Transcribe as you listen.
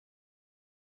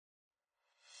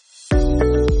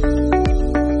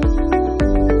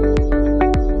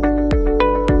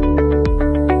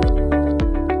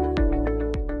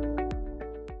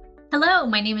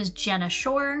my name is Jenna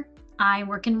Shore. I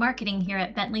work in marketing here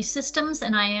at Bentley Systems,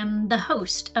 and I am the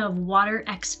host of Water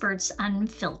Experts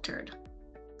Unfiltered.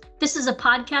 This is a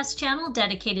podcast channel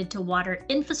dedicated to water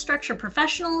infrastructure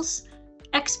professionals,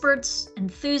 experts,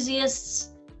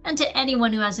 enthusiasts, and to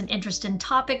anyone who has an interest in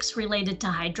topics related to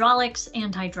hydraulics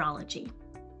and hydrology.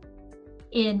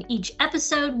 In each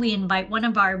episode, we invite one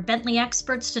of our Bentley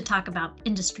experts to talk about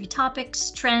industry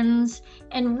topics, trends,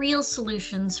 and real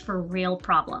solutions for real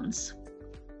problems.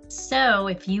 So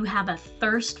if you have a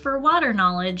thirst for water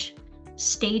knowledge,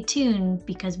 stay tuned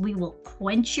because we will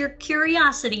quench your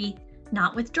curiosity,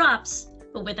 not with drops,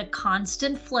 but with a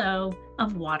constant flow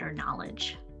of water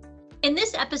knowledge. In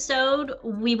this episode,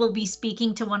 we will be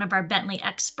speaking to one of our Bentley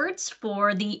experts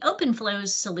for the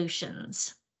Overflows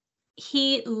solutions.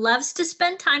 He loves to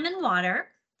spend time in water.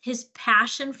 His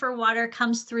passion for water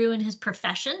comes through in his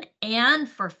profession and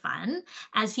for fun,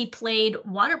 as he played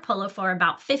water polo for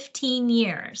about 15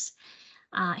 years.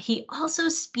 He also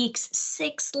speaks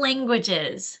 6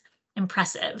 languages.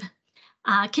 Impressive.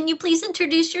 Can you please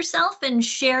introduce yourself and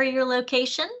share your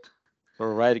location? All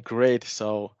right, great.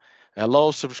 So,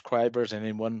 hello, subscribers, and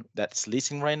anyone that's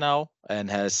listening right now and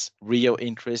has real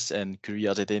interest and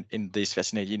curiosity in this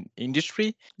fascinating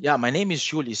industry. Yeah, my name is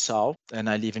Julie Sal, and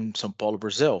I live in São Paulo,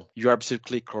 Brazil. You're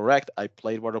absolutely correct. I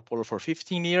played water polo for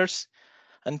 15 years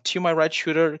until my right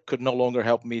shooter could no longer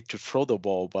help me to throw the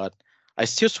ball, but I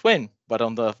still swim, but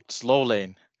on the slow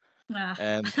lane.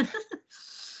 And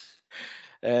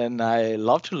and I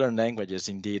love to learn languages.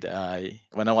 Indeed,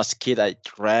 when I was a kid, I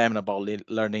dreamed about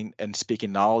learning and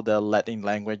speaking all the Latin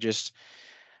languages,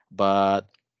 but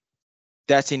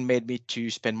that thing made me to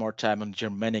spend more time on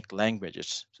Germanic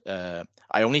languages. I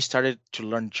only started to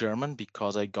learn German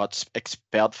because I got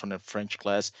expelled from the French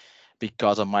class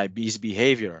because of my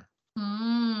misbehavior.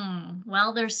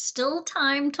 Well, there's still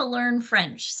time to learn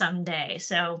French someday,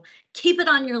 so keep it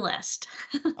on your list.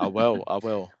 I will.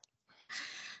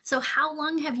 So how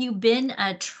long have you been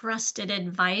a trusted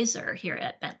advisor here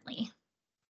at Bentley?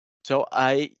 So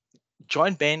I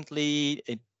joined Bentley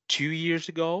 2 years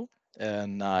ago,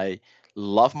 and I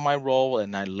love my role,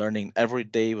 and I'm learning every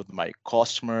day with my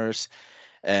customers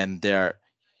and their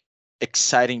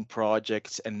exciting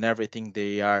projects and everything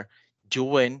they are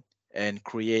doing and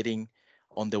creating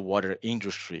on the water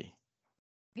industry.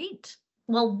 Great.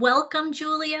 Well, welcome,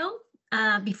 Julio.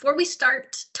 Before we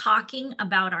start talking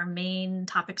about our main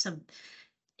topics of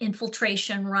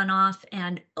infiltration, runoff,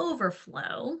 and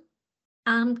overflow,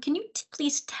 can you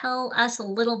please tell us a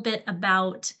little bit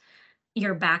about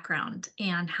your background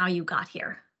and how you got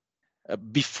here?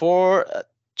 Before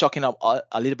talking a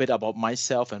little bit about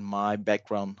myself and my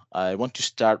background, I want to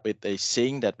start with a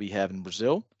saying that we have in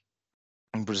Brazil.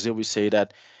 In Brazil, we say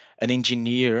that an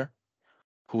engineer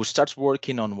who starts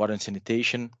working on water and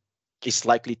sanitation is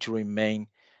likely to remain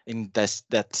in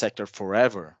that sector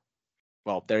forever.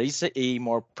 Well, there is a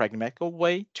more pragmatical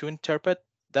way to interpret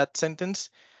that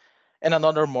sentence and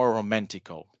another more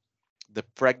romantical. The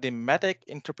pragmatic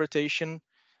interpretation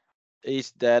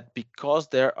is that because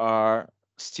there are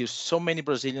still so many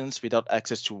Brazilians without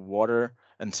access to water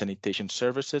and sanitation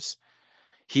services,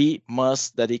 he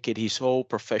must dedicate his whole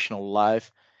professional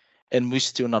life and will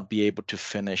still not be able to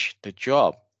finish the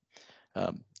job.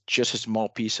 Just a small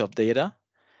piece of data.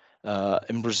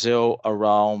 In Brazil,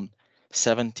 around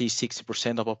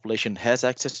 60% of population has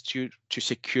access to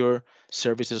secure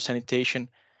services of sanitation,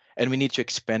 and we need to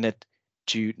expand it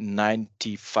to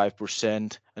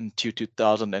 95% until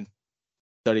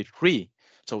 2033.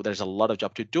 So there's a lot of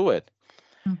job to do it.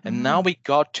 And now we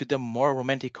got to the more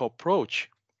romantic approach,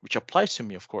 which applies to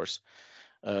me, of course.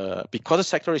 Because the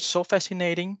sector is so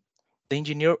fascinating, the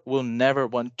engineer will never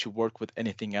want to work with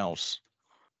anything else.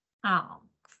 Oh,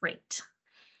 great.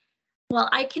 Well,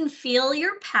 I can feel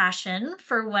your passion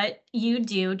for what you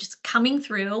do just coming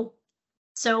through.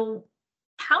 So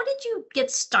how did you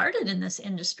get started in this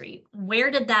industry?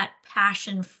 Where did that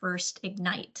passion first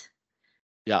ignite?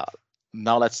 Yeah,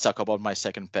 now let's talk about my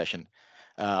second passion.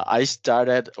 I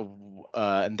started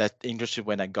in that industry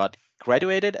when I got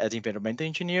graduated as environmental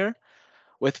engineer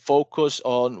with focus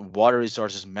on water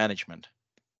resources management,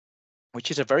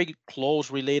 which is a very close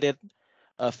related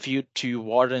field to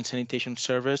water and sanitation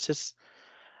services.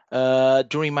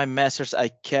 During my master's,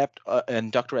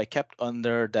 and doctorate, I kept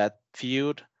under that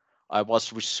field. I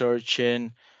was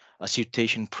researching a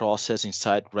siltation process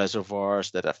inside reservoirs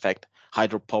that affect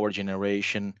hydropower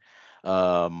generation.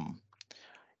 Um,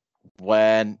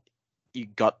 when you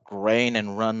got rain and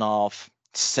runoff,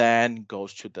 sand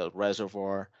goes to the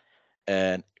reservoir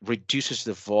and reduces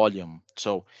the volume.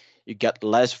 So you get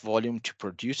less volume to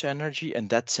produce energy, and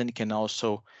that sand can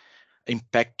also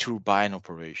impact turbine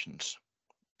operations.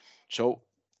 So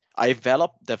I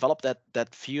developed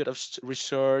that field of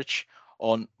research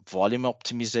on volume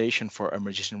optimization for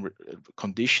emergency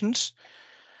conditions.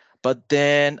 But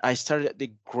then I started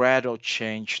the gradual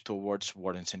change towards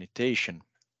water and sanitation.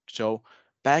 So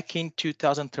back in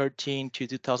 2013 to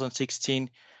 2016,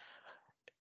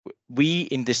 we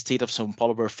in the state of São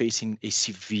Paulo were facing a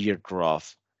severe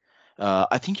drought.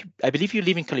 I believe you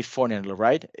live in California,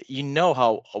 right? You know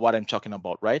how what I'm talking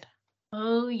about, right?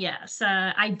 Oh, yes.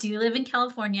 I do live in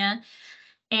California,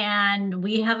 and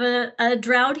we have a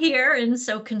drought here. And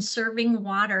so conserving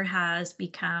water has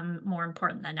become more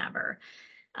important than ever.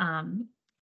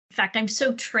 In fact, I'm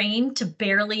so trained to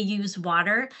barely use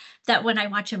water that when I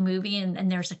watch a movie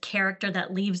and there's a character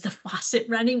that leaves the faucet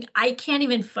running, I can't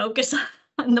even focus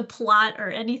on the plot or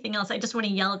anything else. I just want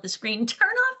to yell at the screen, turn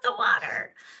off the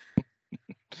water.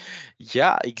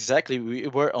 Yeah, exactly. We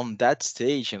were on that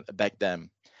stage back then.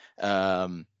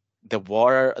 Um, the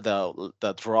water,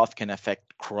 the drought can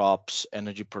affect crops,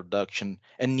 energy production,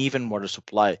 and even water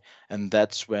supply, and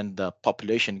that's when the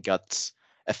population gets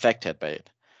affected by it.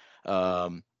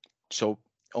 Um, so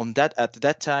on that at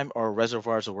that time, our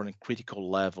reservoirs were in critical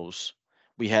levels.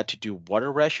 We had to do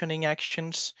water rationing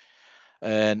actions,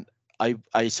 and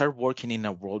I started working in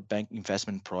a World Bank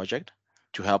investment project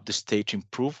to help the state to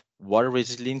improve water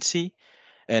resiliency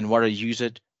and water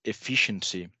usage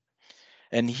efficiency.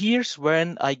 And here's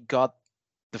when I got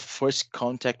the first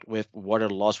contact with water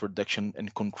loss reduction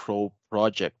and control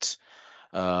projects.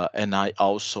 And I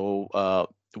also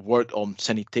worked on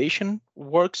sanitation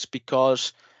works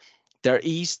because there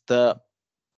is the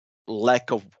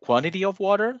lack of quantity of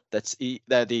water.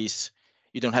 That is,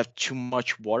 you don't have too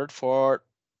much water for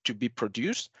to be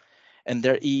produced, and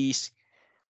there is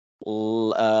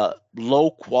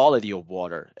low quality of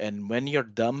water. And when you're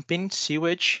dumping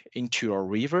sewage into your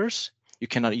rivers, you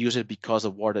cannot use it because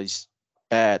the water is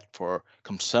bad for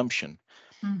consumption.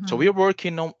 So Mm-hmm. we're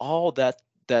working on all that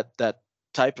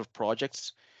type of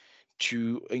projects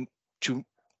to to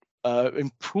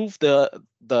improve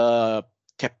the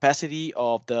capacity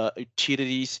of the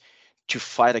utilities to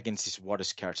fight against this water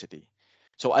scarcity.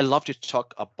 So I love to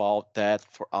talk about that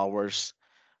for hours,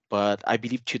 but I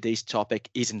believe today's topic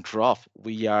isn't drought.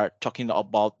 We are talking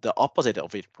about the opposite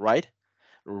of it, right?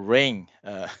 Rain.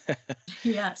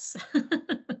 Yes.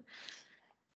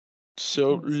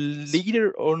 So Yes.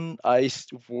 later on,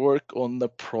 work on the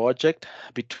project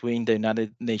between the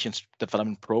United Nations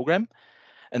Development Program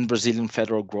and Brazilian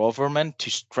federal government to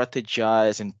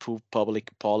strategize and improve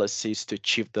public policies to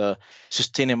achieve the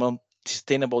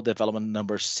sustainable development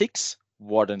number 6,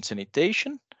 water and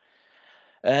sanitation.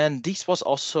 And this was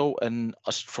also an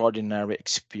extraordinary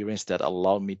experience that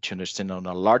allowed me to understand on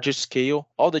a larger scale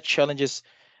all the challenges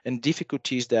and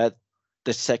difficulties that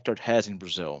the sector has in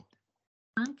Brazil.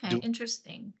 Okay, Do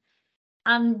interesting.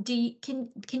 Can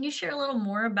you share a little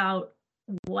more about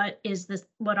what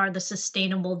are the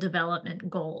sustainable development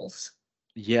goals?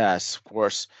 Yes, of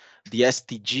course, the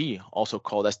SDG, also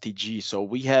called SDG. So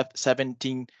we have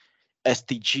 17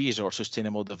 SDGs or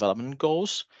Sustainable Development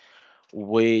Goals,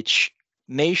 which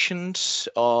nations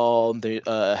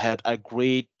had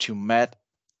agreed to met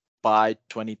by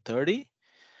 2030.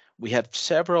 We have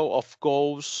several of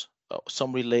goals,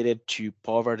 some related to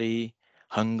poverty,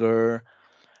 hunger,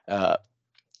 uh,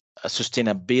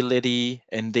 sustainability,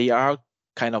 and they are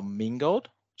kind of mingled.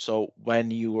 So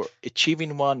when you're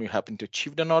achieving one, you're helping to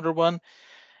achieve another one.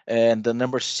 And the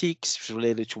number 6 is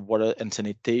related to water and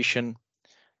sanitation.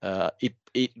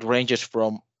 It ranges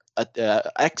from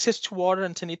access to water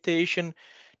and sanitation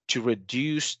to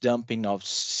reduce dumping of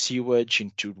sewage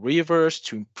into rivers,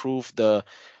 to improve the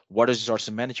water resource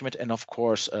management, and of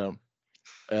course,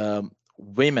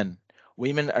 women.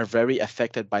 Women are very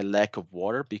affected by lack of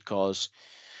water because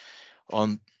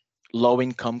on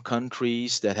low-income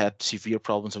countries that have severe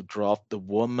problems of drought, the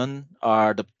women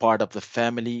are the part of the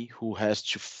family who has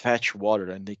to fetch water,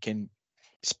 and they can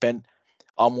spend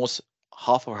almost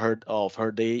half of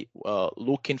her day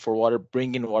looking for water,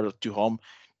 bringing water to home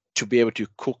to be able to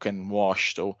cook and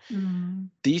wash. So Mm,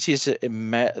 this is a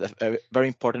very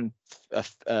important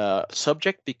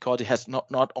subject because it has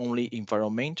not only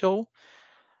environmental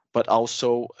but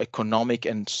also economic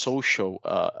and social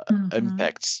mhm.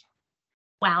 impacts.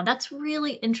 Wow, that's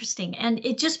really interesting. And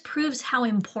it just proves how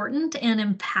important and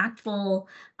impactful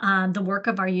the work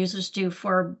of our users do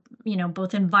for,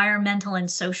 both environmental and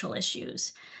social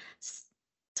issues. S-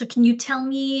 So can you tell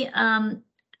me,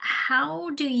 how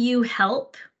do you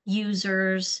help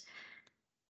users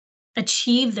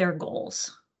achieve their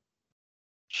goals?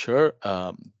 Sure,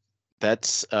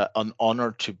 that's an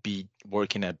honor to be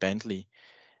working at Bentley.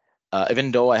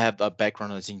 Even though I have a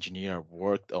background as engineer,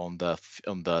 worked on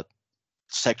the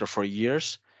sector for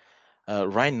years.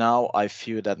 Right now, I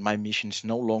feel that my mission is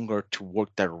no longer to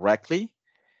work directly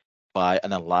by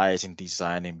analyzing,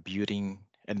 designing, building,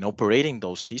 and operating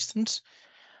those systems.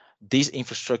 This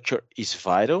infrastructure is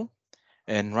vital.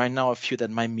 And right now, I feel that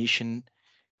my mission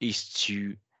is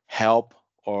to help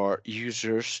our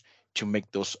users to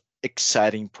make those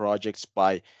exciting projects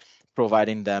by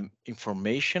providing them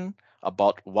information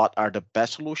about what are the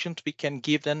best solutions we can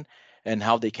give them and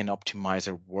how they can optimize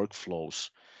their workflows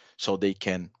so they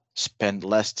can spend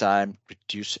less time,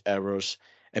 reduce errors,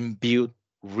 and build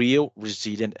real,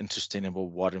 resilient, and sustainable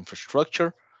water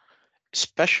infrastructure,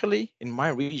 especially in my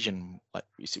region. Like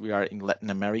we are in Latin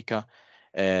America,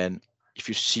 and if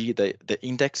you see the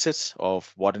indexes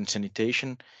of water and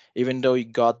sanitation, even though you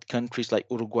got countries like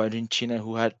Uruguay and Argentina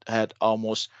who had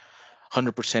almost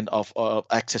 100% of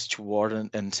access to water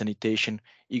and sanitation,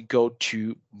 you go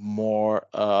to more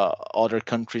other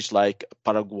countries like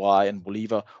Paraguay and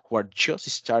Bolivia who are just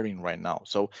starting right now.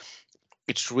 So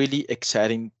it's really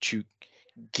exciting to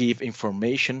give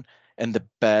information and the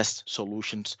best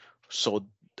solutions so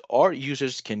our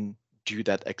users can do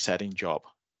that exciting job.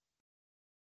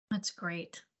 That's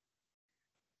great.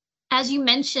 As you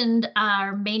mentioned,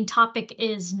 our main topic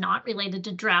is not related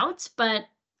to droughts, but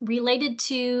related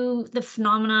to the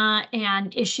phenomena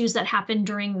and issues that happen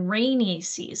during rainy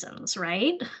seasons,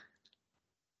 right?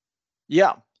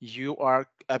 Yeah, you are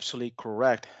absolutely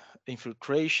correct.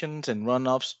 Infiltrations and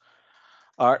runoffs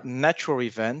are natural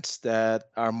events that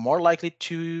are more likely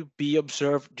to be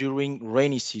observed during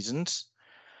rainy seasons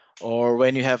or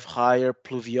when you have higher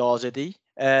pluviosity.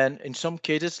 And in some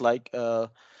cases, like the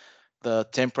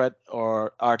temperate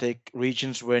or Arctic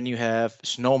regions, when you have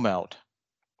snowmelt.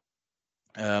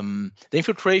 The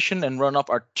infiltration and runoff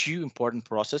are two important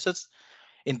processes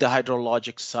in the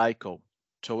hydrologic cycle.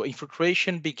 So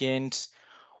infiltration begins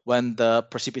when the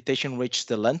precipitation reaches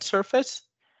the land surface,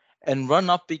 and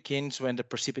runoff begins when the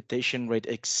precipitation rate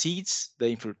exceeds the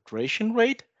infiltration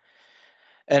rate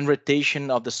and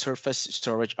rotation of the surface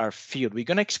storage are filled. We're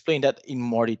going to explain that in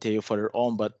more detail further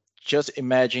on, but just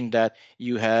imagine that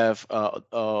you have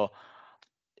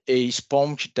a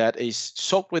sponge that is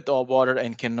soaked with all water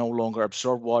and can no longer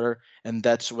absorb water, and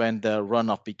that's when the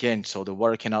runoff begins. So the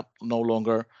water cannot no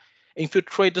longer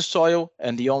infiltrate the soil,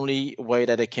 and the only way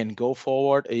that it can go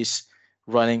forward is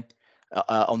running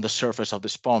on the surface of the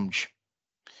sponge.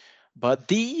 But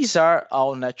these are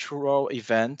all natural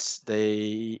events.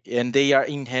 They are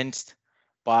enhanced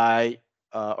by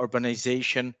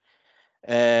urbanization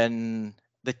and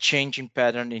the changing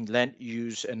pattern in land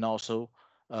use and also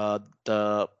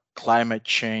the climate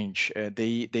change.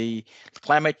 The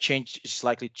climate change is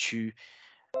likely to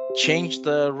change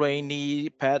the rainy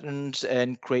patterns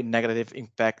and create negative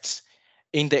impacts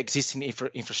in the existing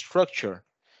infrastructure.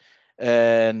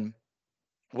 And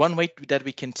one way that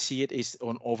we can see it is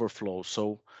on overflows.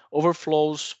 So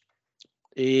overflows,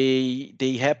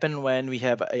 they happen when we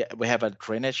have a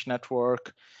drainage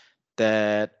network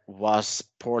that was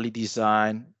poorly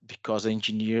designed because the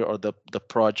engineer or the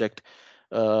project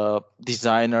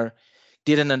designer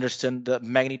didn't understand the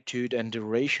magnitude and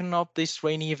duration of these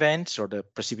rainy events or the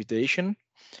precipitation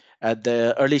at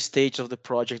the early stage of the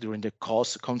project during the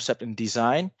concept and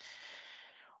design,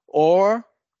 or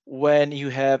when you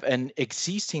have an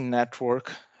existing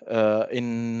network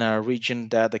in a region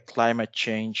that the climate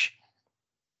change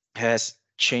has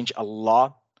changed a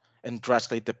lot and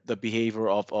drastically the behavior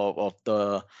of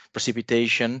the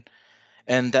precipitation,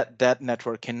 and that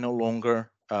network can no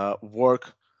longer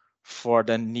work for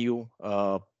the new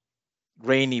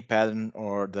rainy pattern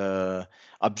or the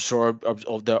absorb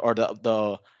of the or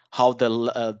the how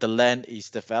the land is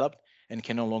developed and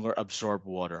can no longer absorb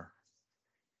water.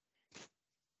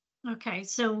 Okay,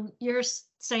 so you're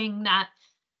saying that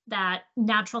that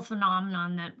natural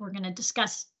phenomenon that we're going to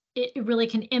discuss, it really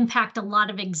can impact a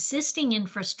lot of existing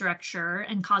infrastructure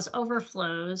and cause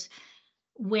overflows,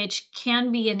 which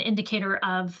can be an indicator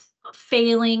of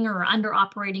failing or under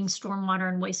operating stormwater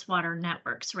and wastewater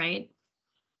networks, right?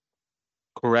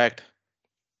 Correct.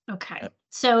 Okay,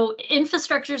 so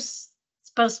infrastructure's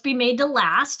supposed to be made to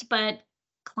last, but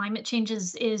climate change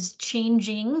is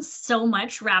changing so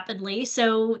much rapidly.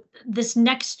 So this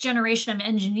next generation of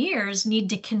engineers need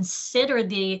to consider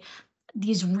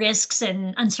these risks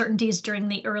and uncertainties during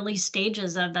the early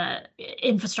stages of the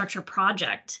infrastructure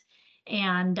project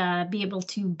and be able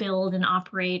to build and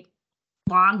operate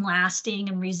long-lasting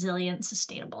and resilient,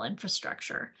 sustainable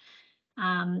infrastructure.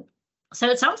 So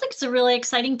it sounds like it's a really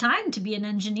exciting time to be an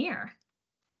engineer.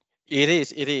 It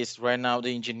is right now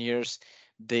the engineers,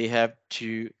 they have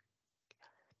to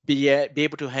be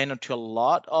able to handle to a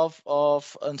lot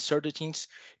of uncertainties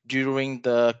during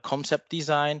the concept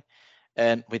design.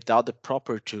 And without the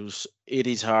proper tools, it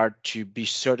is hard to be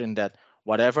certain that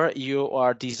whatever you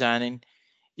are designing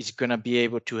is going to be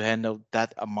able to handle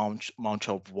that amount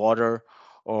of water,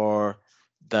 or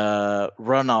the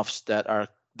runoffs that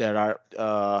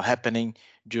are happening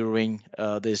during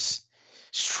this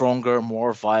stronger,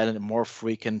 more violent, more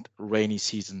frequent rainy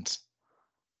seasons.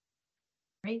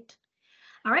 Great.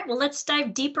 All right, well, let's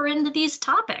dive deeper into these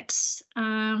topics.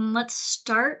 Let's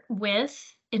start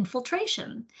with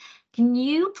infiltration. Can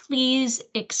you please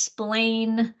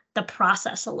explain the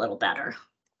process a little better?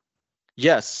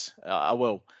 Yes, I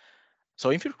will.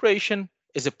 So infiltration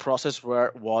is a process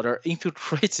where water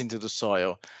infiltrates into the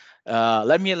soil.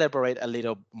 Let me elaborate a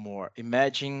little more.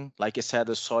 Imagine, like I said,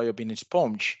 the soil being a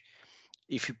sponge.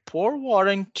 If you pour water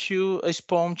into a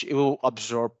sponge, it will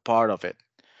absorb part of it.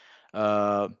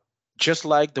 Uh, just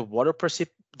like the water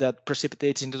that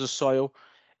precipitates into the soil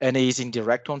and is in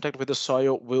direct contact with the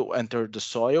soil will enter the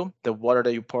soil, the water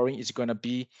that you're pouring is going to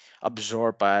be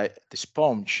absorbed by the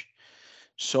sponge.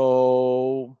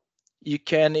 So you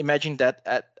can imagine that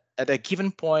at a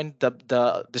given point,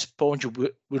 the sponge will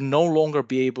no longer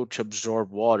be able to absorb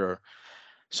water.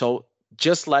 So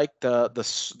just like the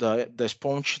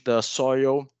sponge, the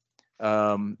soil,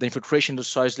 the infiltration of the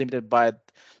soil is limited by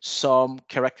some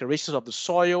characteristics of the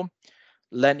soil,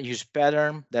 land use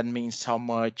pattern. That means how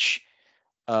much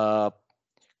uh,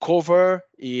 cover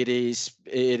it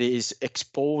is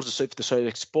exposed. So if the soil is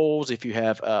exposed, if you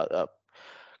have a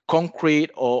concrete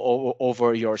or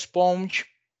over your sponge,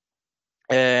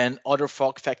 and other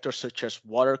fog factors such as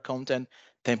water content,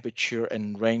 temperature,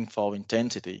 and rainfall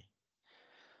intensity.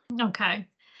 Okay,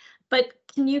 but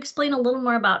can you explain a little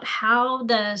more about how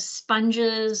the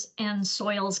sponges and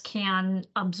soils can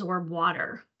absorb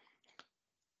water?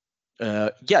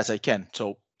 Yes, I can.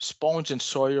 So sponge and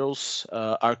soils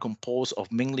are composed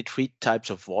of mainly three types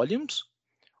of volumes.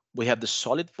 We have the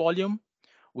solid volume,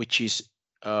 which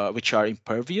are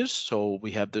impervious. So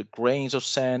we have the grains of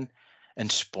sand and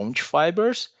sponge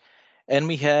fibers, and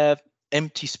we have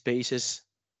empty spaces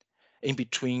in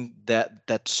between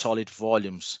that solid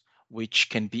volumes, which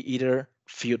can be either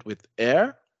filled with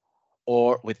air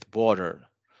or with water.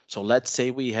 So let's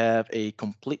say we have a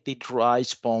completely dry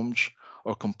sponge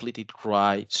or completely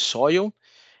dry soil.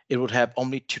 It would have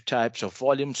only two types of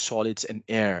volume, solids and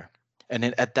air. And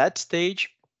then at that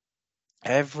stage,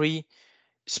 every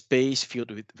space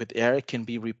filled with air can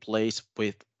be replaced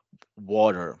with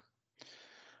water.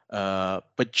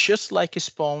 But just like a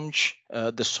sponge,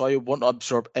 the soil won't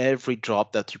absorb every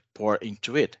drop that you pour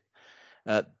into it.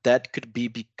 That could be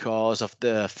because of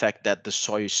the fact that the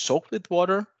soil is soaked with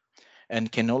water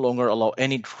and can no longer allow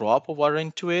any drop of water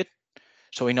into it.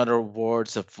 So in other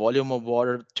words, the volume of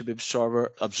water to be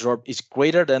absorbed is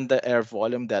greater than the air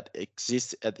volume that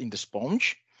exists in the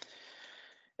sponge.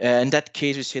 In that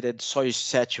case, we say that the soil is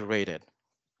saturated,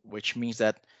 which means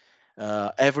that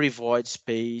every void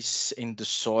space in the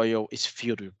soil is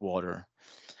filled with water.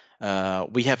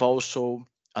 We have also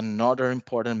another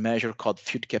important measure called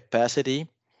field capacity,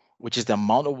 which is the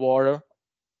amount of water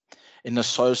in the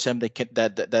soil sample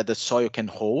that the soil can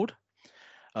hold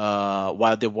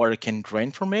while the water can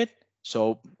drain from it.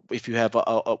 So if you have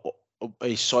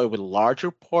a soil with larger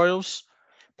pores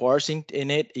in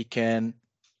it, it can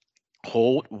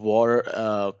hold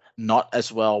water not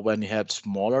as well when you have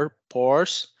smaller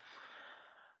pores.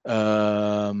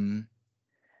 Um,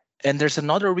 and there's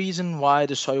another reason why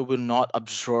the soil will not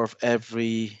absorb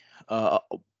every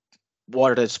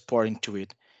water that's poured into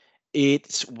it.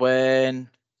 It's when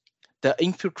the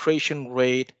infiltration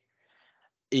rate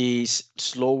is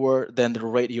slower than the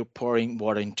rate you're pouring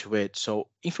water into it. So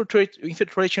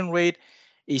infiltration rate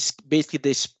is basically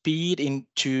the speed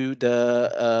into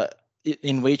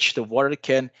in which the water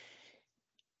can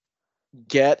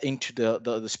get into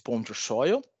the sponge or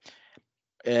soil,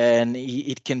 and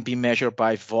it can be measured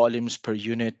by volumes per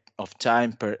unit of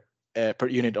time per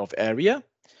unit of area.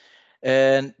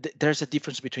 And there's a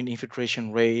difference between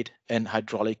infiltration rate and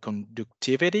hydraulic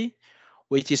conductivity,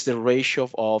 which is the ratio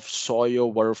of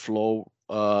soil water flow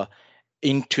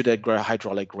into the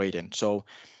hydraulic gradient. So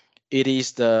it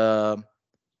is the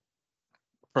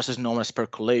process known as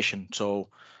percolation, so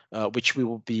which we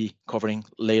will be covering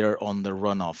later on the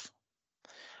runoff.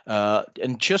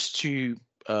 And just to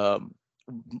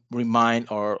remind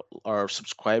our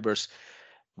subscribers,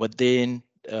 within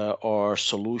our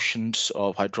solutions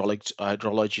of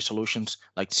hydrology solutions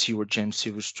like sewer gem,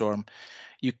 sewer storm,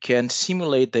 you can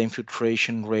simulate the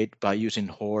infiltration rate by using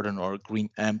Horton or Green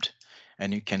Amp,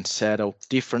 and you can set up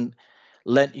different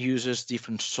land uses,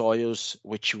 different soils,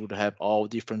 which would have all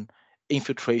different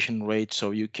infiltration rates,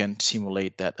 so you can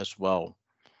simulate that as well.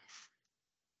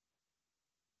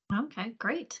 Okay,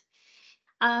 great.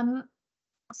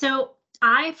 So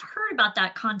I've heard about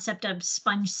that concept of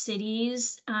sponge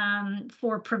cities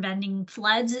for preventing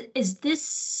floods. Is this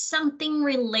something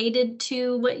related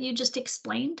to what you just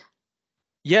explained?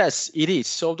 Yes, it is.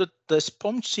 So the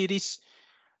sponge cities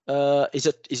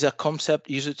is a concept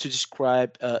used to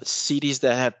describe cities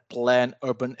that have planned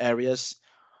urban areas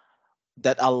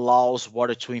that allows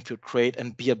water to infiltrate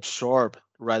and be absorbed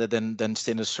rather than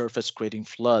stay on the surface creating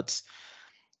floods.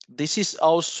 This is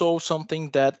also something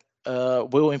that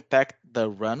will impact the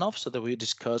runoff, so that we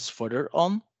discuss further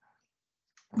on.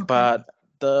 Okay. But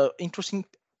the interesting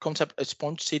concept of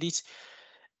sponge cities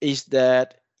is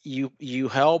that you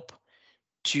help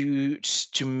to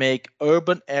make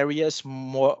urban areas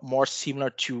more similar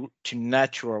to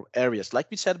natural areas. Like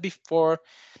we said before,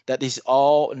 that is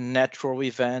all natural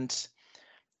events,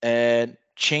 and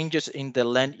changes in the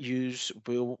land use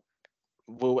will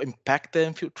impact the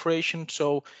infiltration.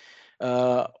 So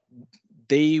uh,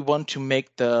 they want to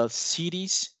make the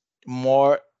cities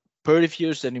more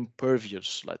pervious than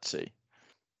impervious, let's say.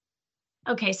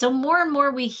 Okay, so more and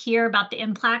more we hear about the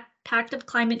impact of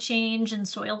climate change and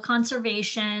soil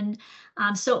conservation.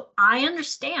 So I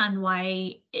understand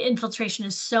why infiltration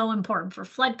is so important for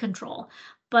flood control,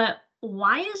 but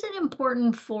why is it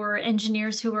important for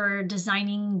engineers who are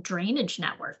designing drainage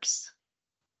networks?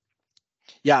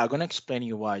 Yeah, I'm gonna explain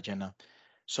you why, Jenna.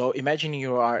 So imagine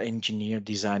you are an engineer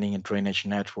designing a drainage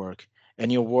network,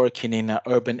 and you're working in an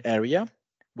urban area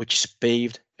which is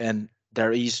paved, and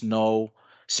there is no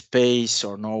space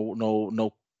or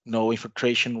no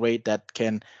infiltration rate that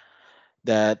can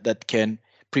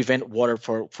prevent water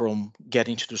from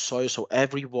getting to the soil. So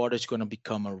every water is going to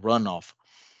become a runoff,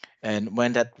 and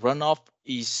when that runoff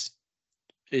is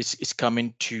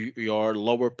coming to your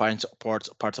lower parts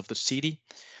of the city,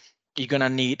 you're going to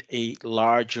need a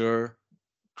larger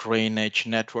drainage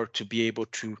network to be able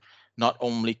to not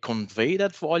only convey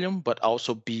that volume but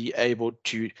also be able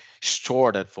to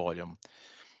store that volume.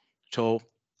 So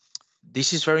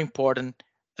this is very important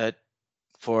uh,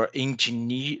 for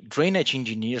drainage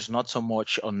engineers, not so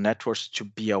much on networks, to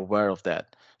be aware of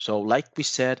that. So like we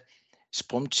said,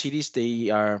 sponge cities, they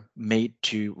are made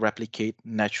to replicate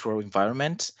natural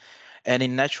environments, and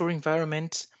in natural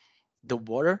environments the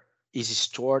water is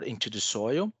stored into the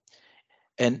soil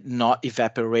and not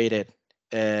evaporated,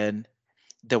 and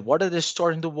the water that's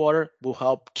stored in the water will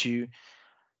help to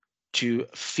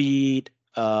feed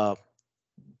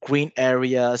green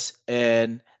areas,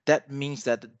 and that means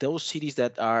that those cities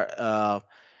that are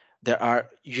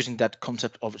using that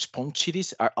concept of sponge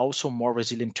cities are also more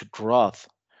resilient to drought.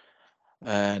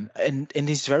 And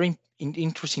it's very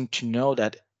interesting to know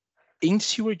that in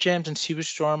sewer jams and sewer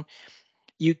storm,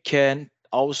 you can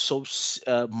also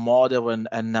model and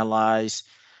analyze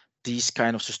these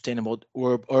kind of sustainable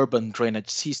urban drainage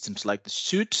systems, like the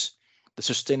SUDS, the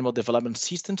Sustainable Development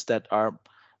Systems that are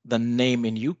the name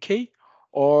in UK,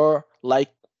 or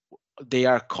like they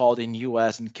are called in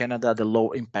US and Canada, the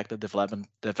low impact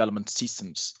development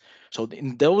systems. So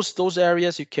in those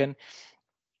areas,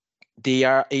 they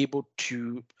are able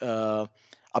to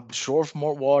absorb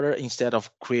more water instead of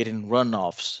creating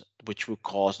runoffs, which will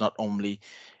cause not only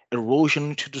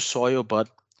erosion to the soil but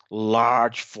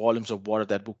large volumes of water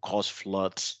that will cause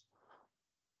floods.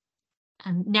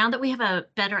 And now that we have a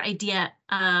better idea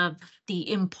of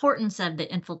the importance of the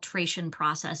infiltration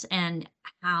process and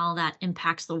how that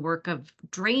impacts the work of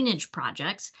drainage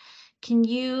projects, can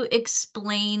you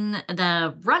explain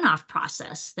the runoff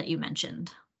process that you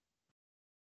mentioned?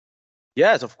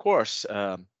 Yes, of course.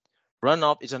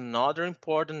 Runoff is another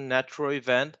important natural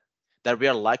event that we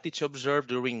are likely to observe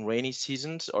during rainy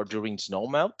seasons or during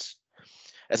snowmelt.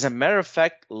 As a matter of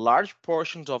fact, large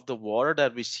portions of the water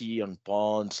that we see on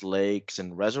ponds, lakes,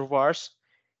 and reservoirs,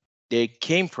 they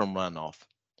came from runoff.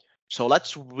 So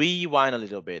let's rewind a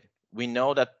little bit. We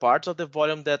know that parts of the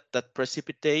volume that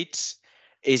precipitates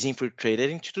is infiltrated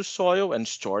into the soil and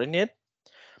stored in it,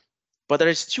 but there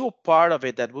is still a part of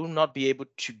it that will not be able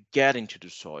to get into the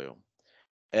soil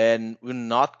and will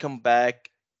not come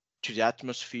back to the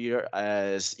atmosphere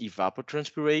as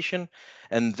evapotranspiration,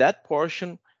 and that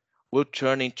portion will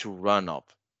turn into runoff.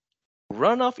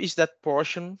 Runoff is that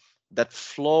portion that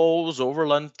flows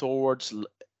overland towards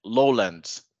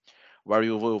lowlands, where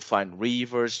you will find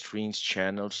rivers, streams,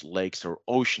 channels, lakes, or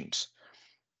oceans.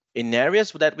 In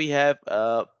areas that we have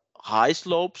high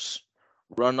slopes,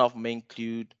 runoff may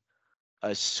include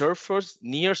a surface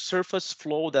near surface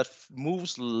flow that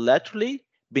moves laterally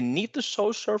beneath the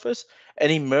soil surface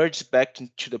and emerge back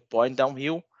to the point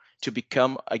downhill to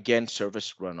become again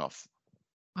surface runoff.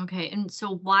 Okay, and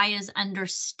so why is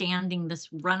understanding this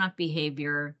runoff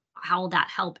behavior, how will that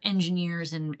help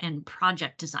engineers and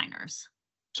project designers?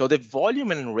 So the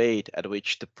volume and rate at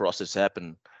which the process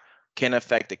happens can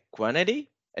affect the quantity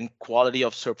and quality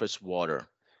of surface water,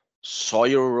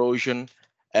 soil erosion,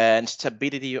 and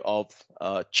stability of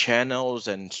channels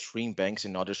and stream banks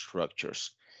and other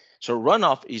structures. So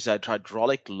runoff is a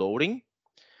hydraulic loading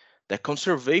that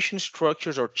conservation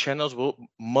structures or channels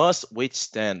must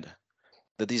withstand.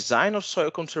 The design of soil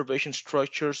conservation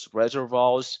structures,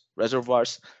 reservoirs,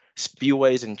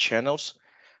 spillways, and channels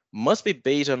must be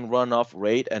based on runoff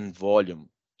rate and volume.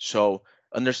 So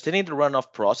understanding the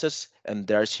runoff process and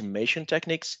their estimation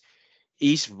techniques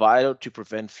is vital to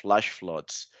prevent flash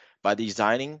floods by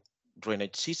designing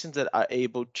drainage systems that are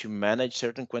able to manage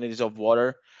certain quantities of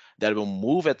water that will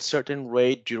move at certain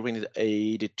rate during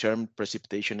a determined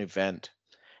precipitation event.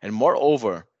 And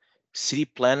moreover, city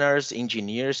planners,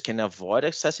 engineers can avoid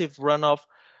excessive runoff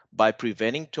by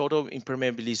preventing total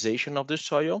impermeabilization of the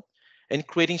soil and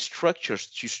creating structures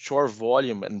to store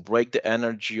volume and break the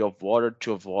energy of water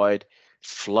to avoid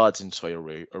floods and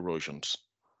soil erosions.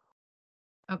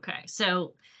 Okay,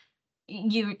 so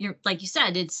you're like you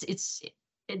said, it's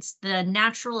the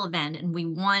natural event, and we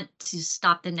want to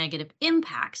stop the negative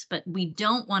impacts, but we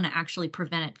don't want to actually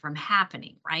prevent it from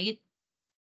happening, right?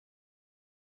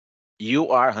 You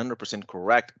are 100%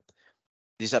 correct.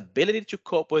 This ability to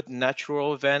cope with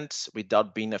natural events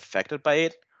without being affected by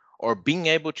it or being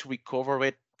able to recover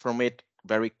it from it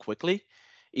very quickly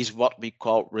is what we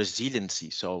call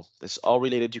resiliency. So it's all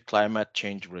related to climate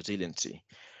change resiliency.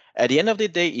 At the end of the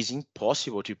day, it's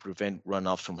impossible to prevent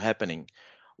runoff from happening.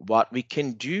 What we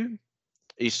can do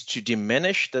is to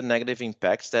diminish the negative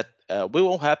impacts that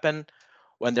will happen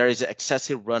when there is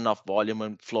excessive runoff volume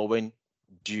and flowing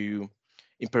due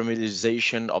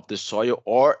impermeabilization of the soil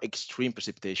or extreme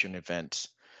precipitation events.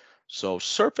 So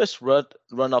surface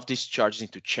runoff discharges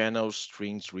into channels,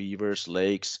 streams, rivers,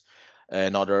 lakes,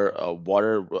 and other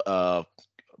water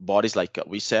bodies, like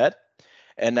we said.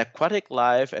 And aquatic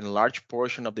life and large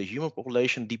portion of the human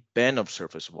population depend on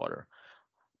surface water.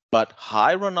 But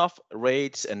high runoff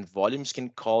rates and volumes can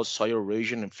cause soil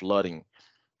erosion and flooding,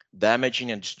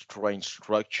 damaging and destroying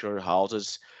structure,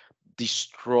 houses,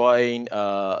 destroying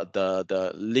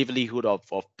the livelihood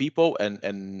of people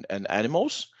and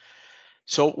animals.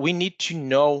 So we need to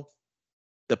know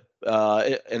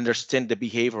the understand the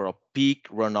behavior of peak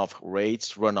runoff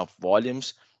rates, runoff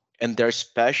volumes, and their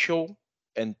spatial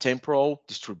and temporal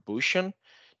distribution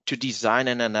to design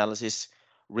and analysis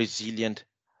resilient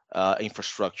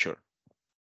infrastructure.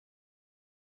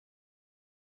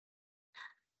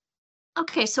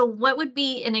 Okay, so what would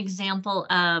be an example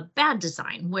of bad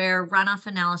design where runoff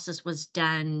analysis was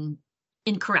done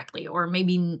incorrectly or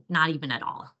maybe not even at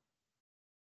all?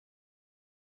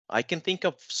 I can think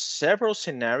of several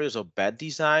scenarios of bad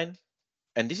design,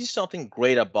 and this is something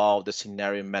great about the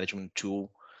scenario management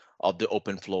tool of the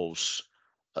Overflows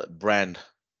brand.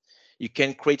 You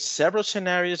can create several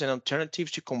scenarios and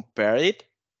alternatives to compare it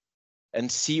and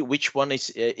see which one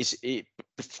it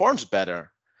performs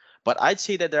better. But I'd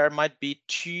say that there might be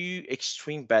two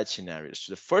extreme bad scenarios.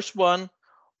 The first one,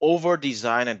 over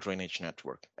design a drainage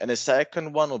network, and the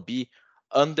second one will be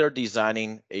under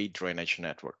designing a drainage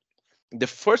network. The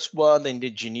first one, the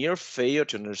engineer failed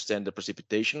to understand the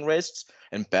precipitation risks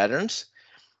and patterns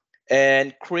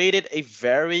and created a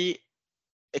very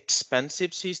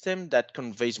expensive system that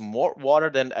conveys more water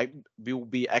than will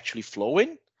be actually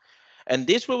flowing. And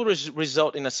this will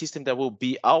result in a system that will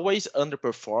be always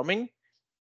underperforming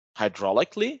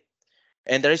hydraulically,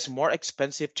 and that is more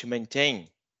expensive to maintain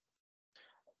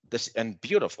this and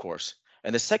build, of course.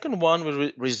 And the second one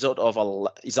will result of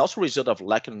is also a result of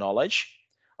lack of knowledge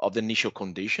of the initial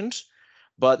conditions.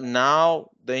 But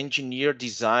now the engineer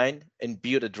design and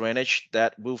build a drainage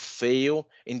that will fail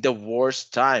in the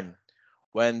worst time.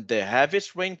 When the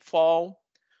heaviest rainfall,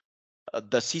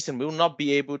 the system will not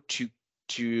be able to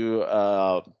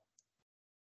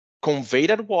convey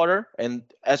that water, and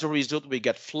as a result, we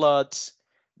get floods,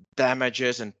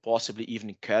 damages, and possibly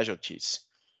even casualties.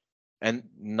 And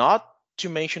not to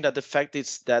mention that the fact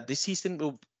is that this system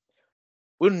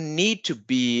will need to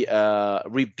be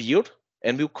rebuilt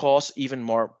and will cost even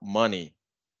more money.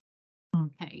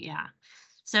 Okay, yeah.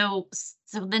 So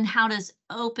then how does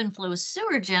open flow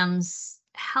sewer gems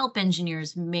help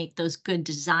engineers make those good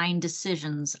design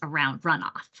decisions around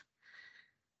runoff?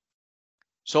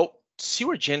 So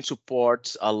SewerGen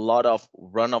supports a lot of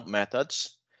runoff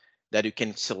methods that you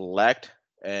can select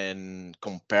and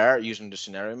compare using the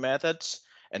scenario methods.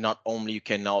 And not only, you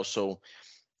can also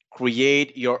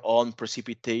create your own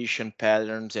precipitation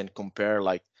patterns and compare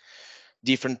like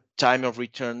different time of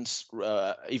returns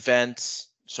events,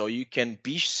 so you can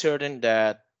be certain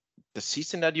that the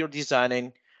system that you're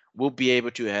designing will be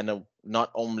able to handle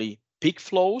not only peak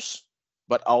flows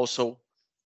but also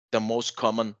the most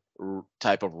common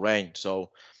type of rain.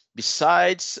 So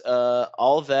besides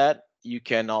all that, you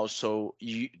can also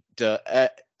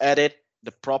edit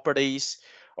the properties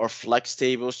or flex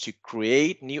tables to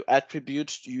create new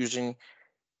attributes using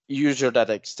user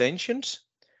data extensions.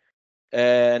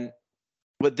 And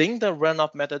within the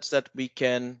runoff methods that we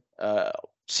can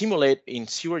simulate in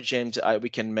sewer gems, we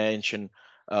can mention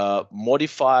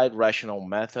modified rational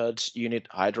methods, unit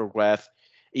hydrograph,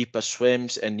 EPA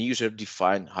swims, and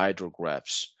user-defined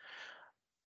hydrographs.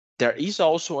 There is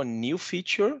also a new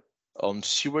feature on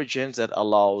sewer gems that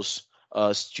allows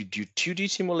us to do 2D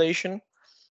simulation,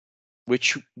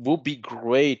 which will be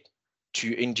great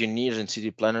to engineers and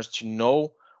city planners to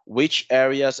know which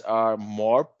areas are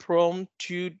more prone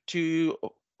to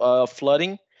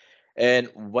flooding, and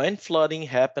when flooding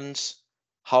happens,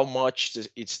 how much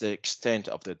it's the extent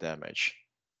of the damage.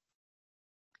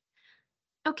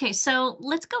 Okay, so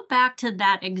let's go back to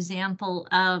that example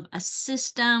of a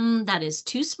system that is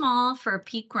too small for a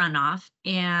peak runoff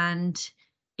and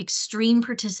extreme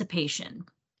participation.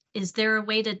 Is there a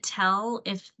way to tell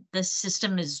if the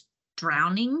system is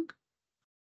drowning?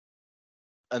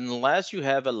 Unless you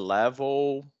have a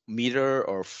level meter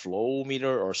or flow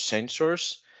meter or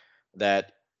sensors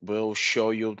that will show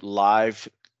you live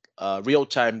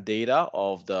real-time data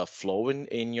of the flow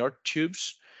in your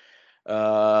tubes,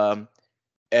 um,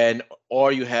 and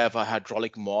or you have a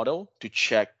hydraulic model to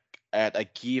check at a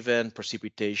given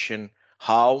precipitation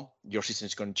how your system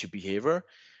is going to behave,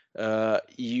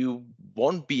 you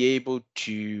won't be able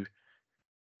to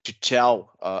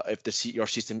tell if your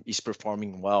system is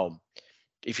performing well.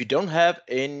 If you don't have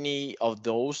any of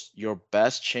those, your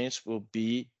best chance will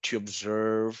be to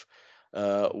observe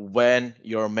when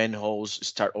your manholes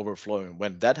start overflowing.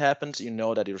 When that happens, you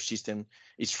know that your system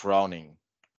is running.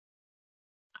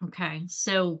 Okay,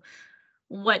 so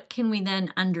what can we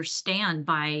then understand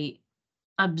by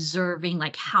observing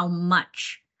like how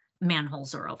much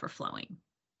manholes are overflowing?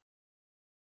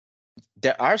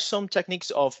 There are some techniques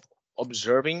of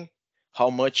observing how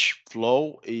much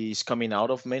flow is coming out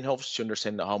of manholes to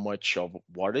understand how much of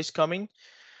water is coming.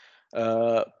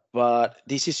 Uh, but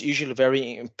this is usually a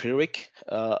very empiric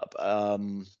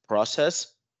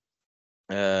process.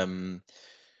 Um,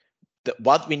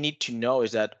 what we need to know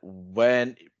is that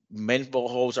when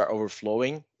manholes are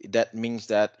overflowing, that means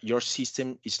that your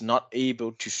system is not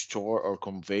able to store or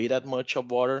convey that much of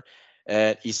water,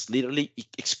 and is literally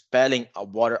expelling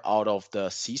water out of the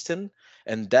system,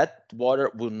 and that water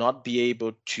will not be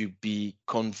able to be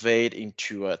conveyed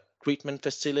into a treatment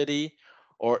facility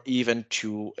or even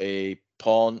to a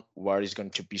pond where it's going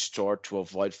to be stored to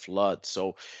avoid flood.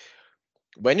 So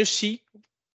when you see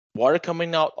water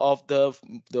coming out of the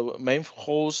main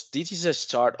holes, this is a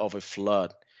start of a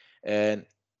flood. And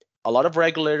a lot of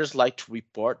regulators like to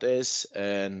report this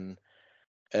and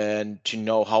to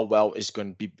know how well is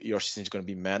going to be your system is going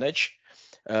to be managed.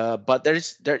 But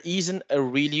there isn't a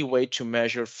really way to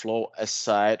measure flow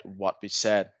aside what we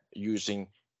said using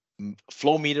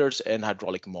flow meters and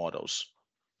hydraulic models.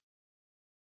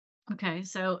 Okay,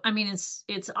 so I mean,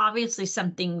 it's obviously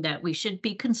something that we should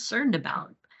be concerned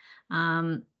about.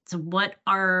 So what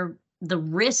are the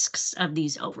risks of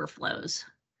these overflows?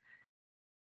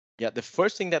 Yeah, the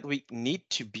first thing that we need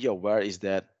to be aware is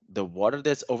that the water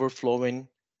that's overflowing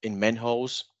in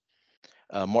manholes,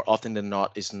 more often than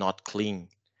not, is not clean.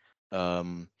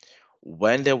 Um,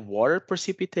 when the water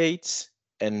precipitates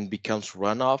and becomes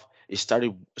runoff, it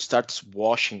starts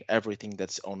washing everything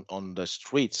that's on the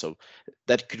street. So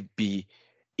that could be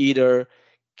either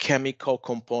chemical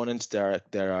components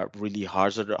that are really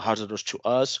hazardous to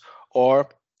us, or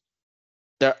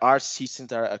there are systems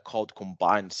that are called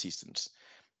combined systems.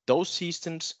 Those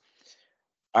systems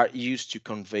are used to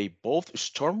convey both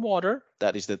stormwater,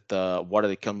 that is the water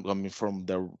that coming from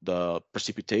the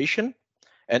precipitation,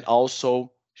 and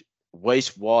also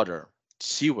wastewater,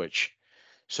 sewage.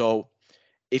 So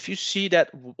if you see that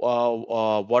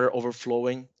water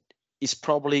overflowing, it's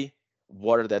probably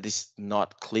water that is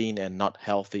not clean and not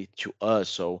healthy to us.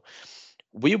 So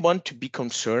we want to be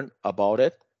concerned about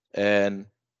it, and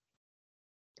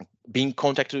being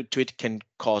contacted to it can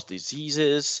cause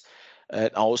diseases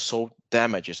and also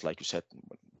damages, like you said,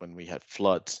 when we have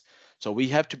floods. So we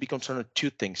have to be concerned with two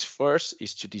things. First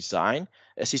is to design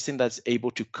a system that's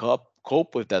able to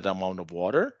cope with that amount of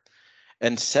water.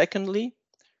 And secondly,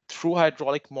 through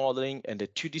hydraulic modeling and the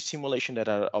 2D simulation that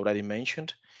I already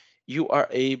mentioned, you are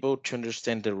able to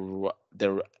understand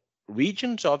the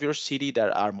regions of your city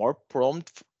that are more prone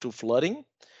to flooding.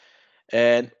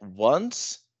 And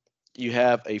once you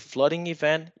have a flooding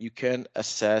event, you can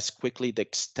assess quickly the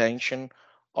extension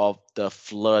of the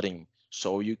flooding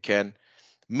so you can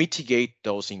mitigate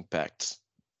those impacts.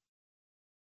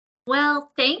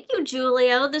 Well, thank you,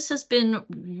 Julio. This has been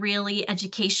really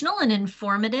educational and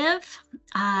informative.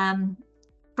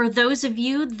 For those of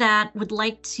you that would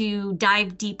like to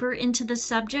dive deeper into the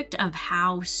subject of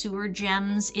how sewer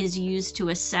GEMS is used to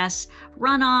assess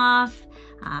runoff,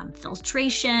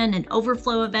 filtration, and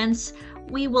overflow events,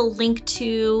 we will link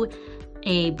to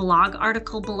a blog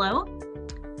article below.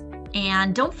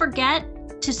 And don't forget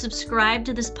to subscribe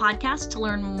to this podcast to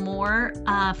learn more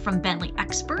from Bentley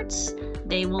experts.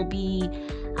 They will be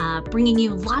bringing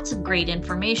you lots of great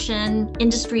information,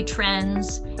 industry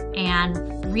trends,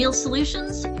 and real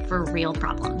solutions for real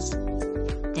problems.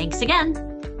 Thanks again.